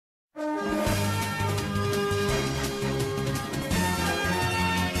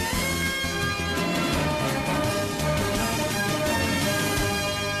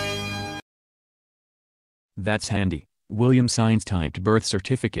That's handy. William signs typed birth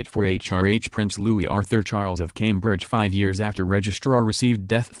certificate for HRH Prince Louis Arthur Charles of Cambridge 5 years after registrar received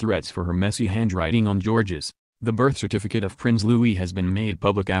death threats for her messy handwriting on George's. The birth certificate of Prince Louis has been made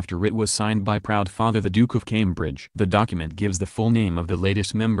public after it was signed by proud father the Duke of Cambridge. The document gives the full name of the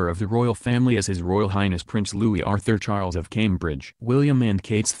latest member of the royal family as His Royal Highness Prince Louis Arthur Charles of Cambridge. William and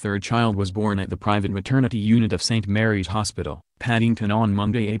Kate's third child was born at the private maternity unit of St. Mary's Hospital, Paddington on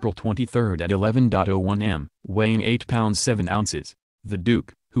Monday, April 23 at 11:01 am, weighing 8 pounds 7 ounces. The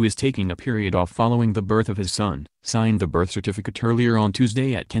Duke, who is taking a period off following the birth of his son, signed the birth certificate earlier on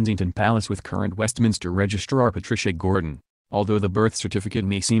Tuesday at Kensington Palace with current Westminster Registrar Patricia Gordon. Although the birth certificate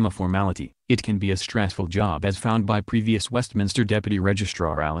may seem a formality, it can be a stressful job as found by previous Westminster Deputy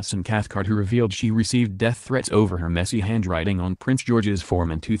Registrar Alison Cathcart, who revealed she received death threats over her messy handwriting on Prince George's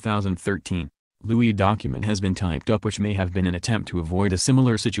form in 2013. Louis document has been typed up, which may have been an attempt to avoid a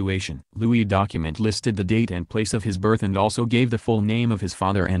similar situation. Louis document listed the date and place of his birth and also gave the full name of his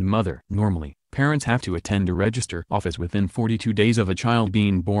father and mother. Normally, parents have to attend a register office within 42 days of a child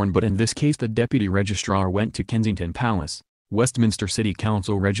being born, but in this case the deputy registrar went to Kensington Palace. Westminster City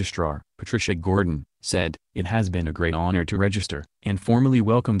Council Registrar, Patricia Gordon, said, "It has been a great honor to register and formally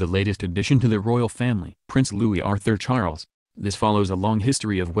welcome the latest addition to the royal family, Prince Louis Arthur Charles." This follows a long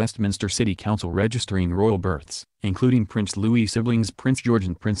history of Westminster City Council registering royal births, including Prince Louis' siblings Prince George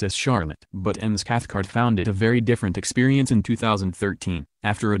and Princess Charlotte. But Ms. Cathcart found it a very different experience in 2013,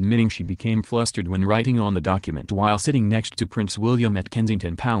 after admitting she became flustered when writing on the document while sitting next to Prince William at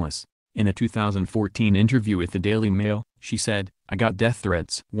Kensington Palace. In a 2014 interview with the Daily Mail, she said, "I got death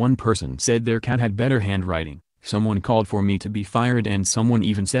threats. One person said their cat had better handwriting. Someone called for me to be fired and someone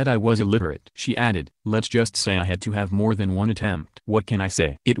even said I was illiterate." She added, "Let's just say I had to have more than one attempt. What can I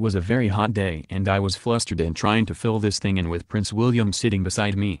say? It was a very hot day and I was flustered and trying to fill this thing in with Prince William sitting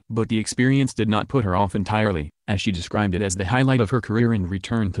beside me." But the experience did not put her off entirely, as she described it as the highlight of her career and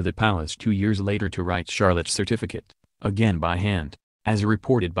returned to the palace 2 years later to write Charlotte's certificate, again by hand. As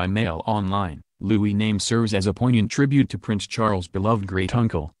reported by Mail Online, Louis' name serves as a poignant tribute to Prince Charles' beloved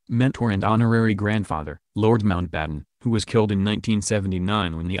great-uncle, mentor and honorary grandfather, Lord Mountbatten, who was killed in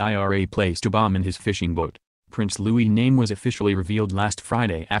 1979 when the IRA placed a bomb in his fishing boat. Prince Louis' name was officially revealed last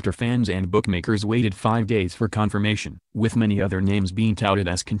Friday after fans and bookmakers waited 5 days for confirmation, with many other names being touted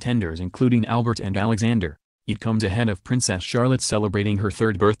as contenders including Albert and Alexander. It comes ahead of Princess Charlotte celebrating her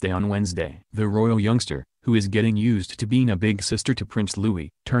 3rd birthday on Wednesday. The royal youngster, who is getting used to being a big sister to Prince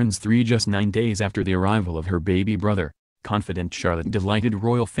Louis, turns 3 just 9 days after the arrival of her baby brother. Confident Charlotte delighted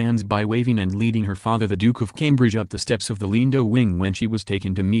royal fans by waving and leading her father the Duke of Cambridge up the steps of the Lindo wing when she was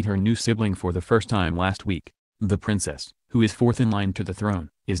taken to meet her new sibling for the first time last week. The princess, who is 4th in line to the throne,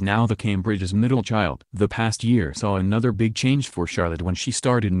 is now the Cambridge's middle child. The past year saw another big change for Charlotte when she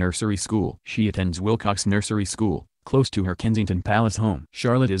started nursery school. She attends Wilcox Nursery School, close to her Kensington Palace home.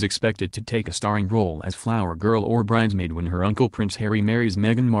 Charlotte is expected to take a starring role as flower girl or bridesmaid when her uncle Prince Harry marries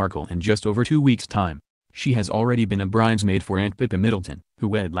Meghan Markle in just over 2 weeks' time. She has already been a bridesmaid for Aunt Pippa Middleton, who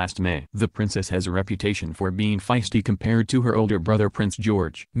wed last May. The princess has a reputation for being feisty compared to her older brother Prince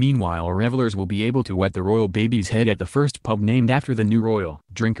George. Meanwhile, revelers will be able to wet the royal baby's head at the first pub named after the new royal.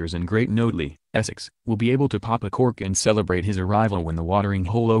 Drinkers in Great Notley, Essex, will be able to pop a cork and celebrate his arrival when the watering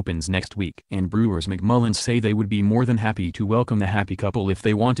hole opens next week. And brewers McMullins say they would be more than happy to welcome the happy couple if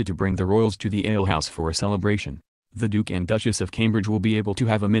they wanted to bring the royals to the alehouse for a celebration. The Duke and Duchess of Cambridge will be able to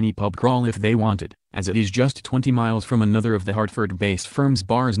have a mini pub crawl if they wanted, as it is just 20 miles from another of the Hartford-based firm's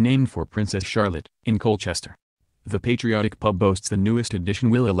bars named for Princess Charlotte, in Colchester. The patriotic pub boasts the newest addition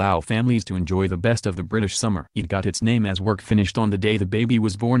will allow families to enjoy the best of the British summer. It got its name as work finished on the day the baby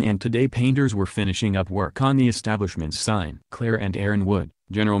was born, and today painters were finishing up work on the establishment's sign. Claire and Aaron Wood,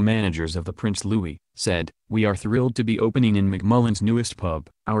 general managers of the Prince Louis, said, "We are thrilled to be opening in McMullen's newest pub.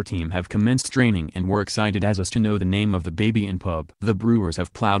 Our team have commenced training and we're excited as us to know the name of the baby in pub." The brewers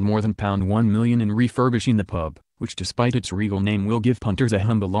have plowed more than £1 million in refurbishing the pub, which despite its regal name will give punters a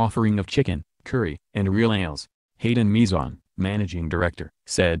humble offering of chicken, curry, and real ales. Hayden Mizon, managing director,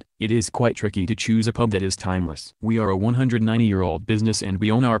 said, "It is quite tricky to choose a pub that is timeless. We are a 190-year-old business and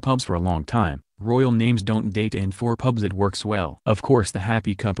we own our pubs for a long time. Royal names don't date, and for pubs it works well. Of course the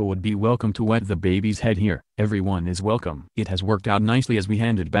happy couple would be welcome to wet the baby's head here. Everyone is welcome. It has worked out nicely as we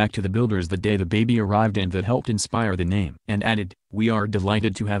handed back to the builders the day the baby arrived, and that helped inspire the name." And added, "We are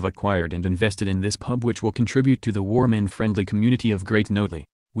delighted to have acquired and invested in this pub, which will contribute to the warm and friendly community of Great Notley.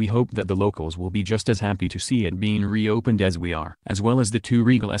 We hope that the locals will be just as happy to see it being reopened as we are." As well as the 2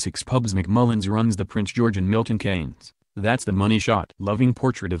 regal Essex pubs, McMullins runs the Prince George and Milton Keynes, That's the money shot. Loving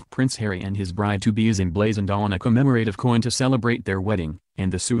portrait of Prince Harry and his bride-to-be is emblazoned on a commemorative coin to celebrate their wedding,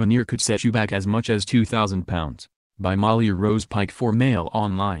 and the souvenir could set you back as much as £2,000. By Molly Rose Pike for Mail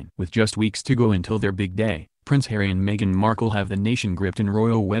Online. With just weeks to go until their big day, Prince Harry and Meghan Markle have the nation gripped in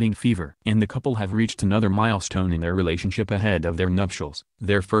royal wedding fever, and the couple have reached another milestone in their relationship ahead of their nuptials.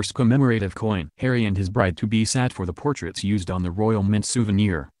 Their first commemorative coin. Harry and his bride-to-be sat for the portraits used on the Royal Mint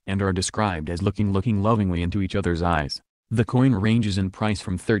souvenir, and are described as looking lovingly into each other's eyes. The coin ranges in price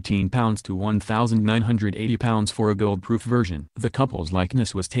from £13 to £1,980 for a gold-proof version. The couple's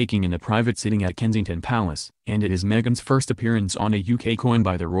likeness was taken in a private sitting at Kensington Palace, and it is Meghan's first appearance on a UK coin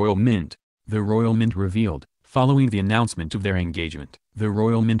by the Royal Mint. The Royal Mint revealed, following the announcement of their engagement, the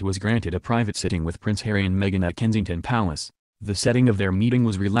Royal Mint was granted a private sitting with Prince Harry and Meghan at Kensington Palace. The setting of their meeting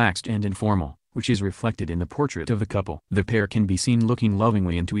was relaxed and informal, which is reflected in the portrait of the couple. The pair can be seen looking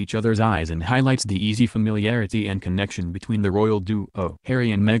lovingly into each other's eyes and highlights the easy familiarity and connection between the royal duo.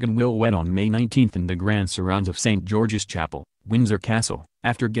 Harry and Meghan will wed on May 19 in the grand surrounds of St. George's Chapel, Windsor Castle,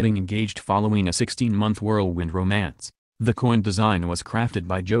 after getting engaged following a 16-month whirlwind romance. The coin design was crafted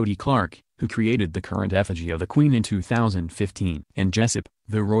by Jodie Clark, who created the current effigy of the Queen in 2015. And Jessup,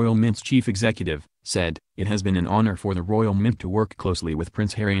 the Royal Mint's chief executive, said, "It has been an honor for the Royal Mint to work closely with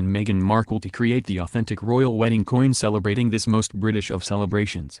Prince Harry and Meghan Markle to create the authentic royal wedding coin celebrating this most British of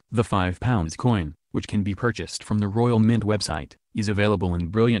celebrations." The £5 coin, which can be purchased from the Royal Mint website, is available in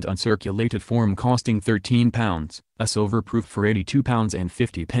brilliant uncirculated form costing £13, a silver proof for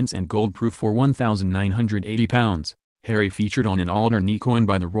 £82.50 and gold proof for £1,980. Harry featured on an alternate coin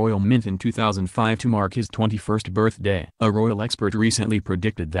by the Royal Mint in 2005 to mark his 21st birthday. A royal expert recently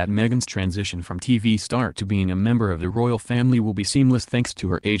predicted that Meghan's transition from TV star to being a member of the royal family will be seamless thanks to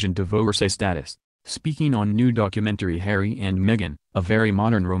her agent divorce status. Speaking on new documentary Harry and Meghan, A Very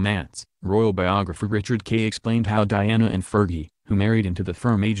Modern Romance, royal biographer Richard Kay explained how Diana and Fergie, who married into the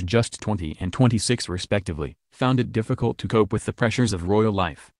firm aged just 20 and 26 respectively, found it difficult to cope with the pressures of royal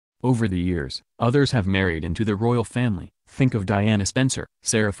life. Over the years, others have married into the royal family, think of Diana Spencer,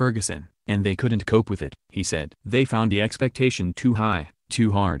 Sarah Ferguson, and they couldn't cope with it, he said. They found the expectation too high,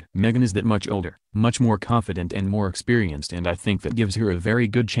 too hard. Meghan is that much older, much more confident and more experienced, and I think that gives her a very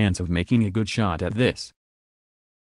good chance of making a good shot at this.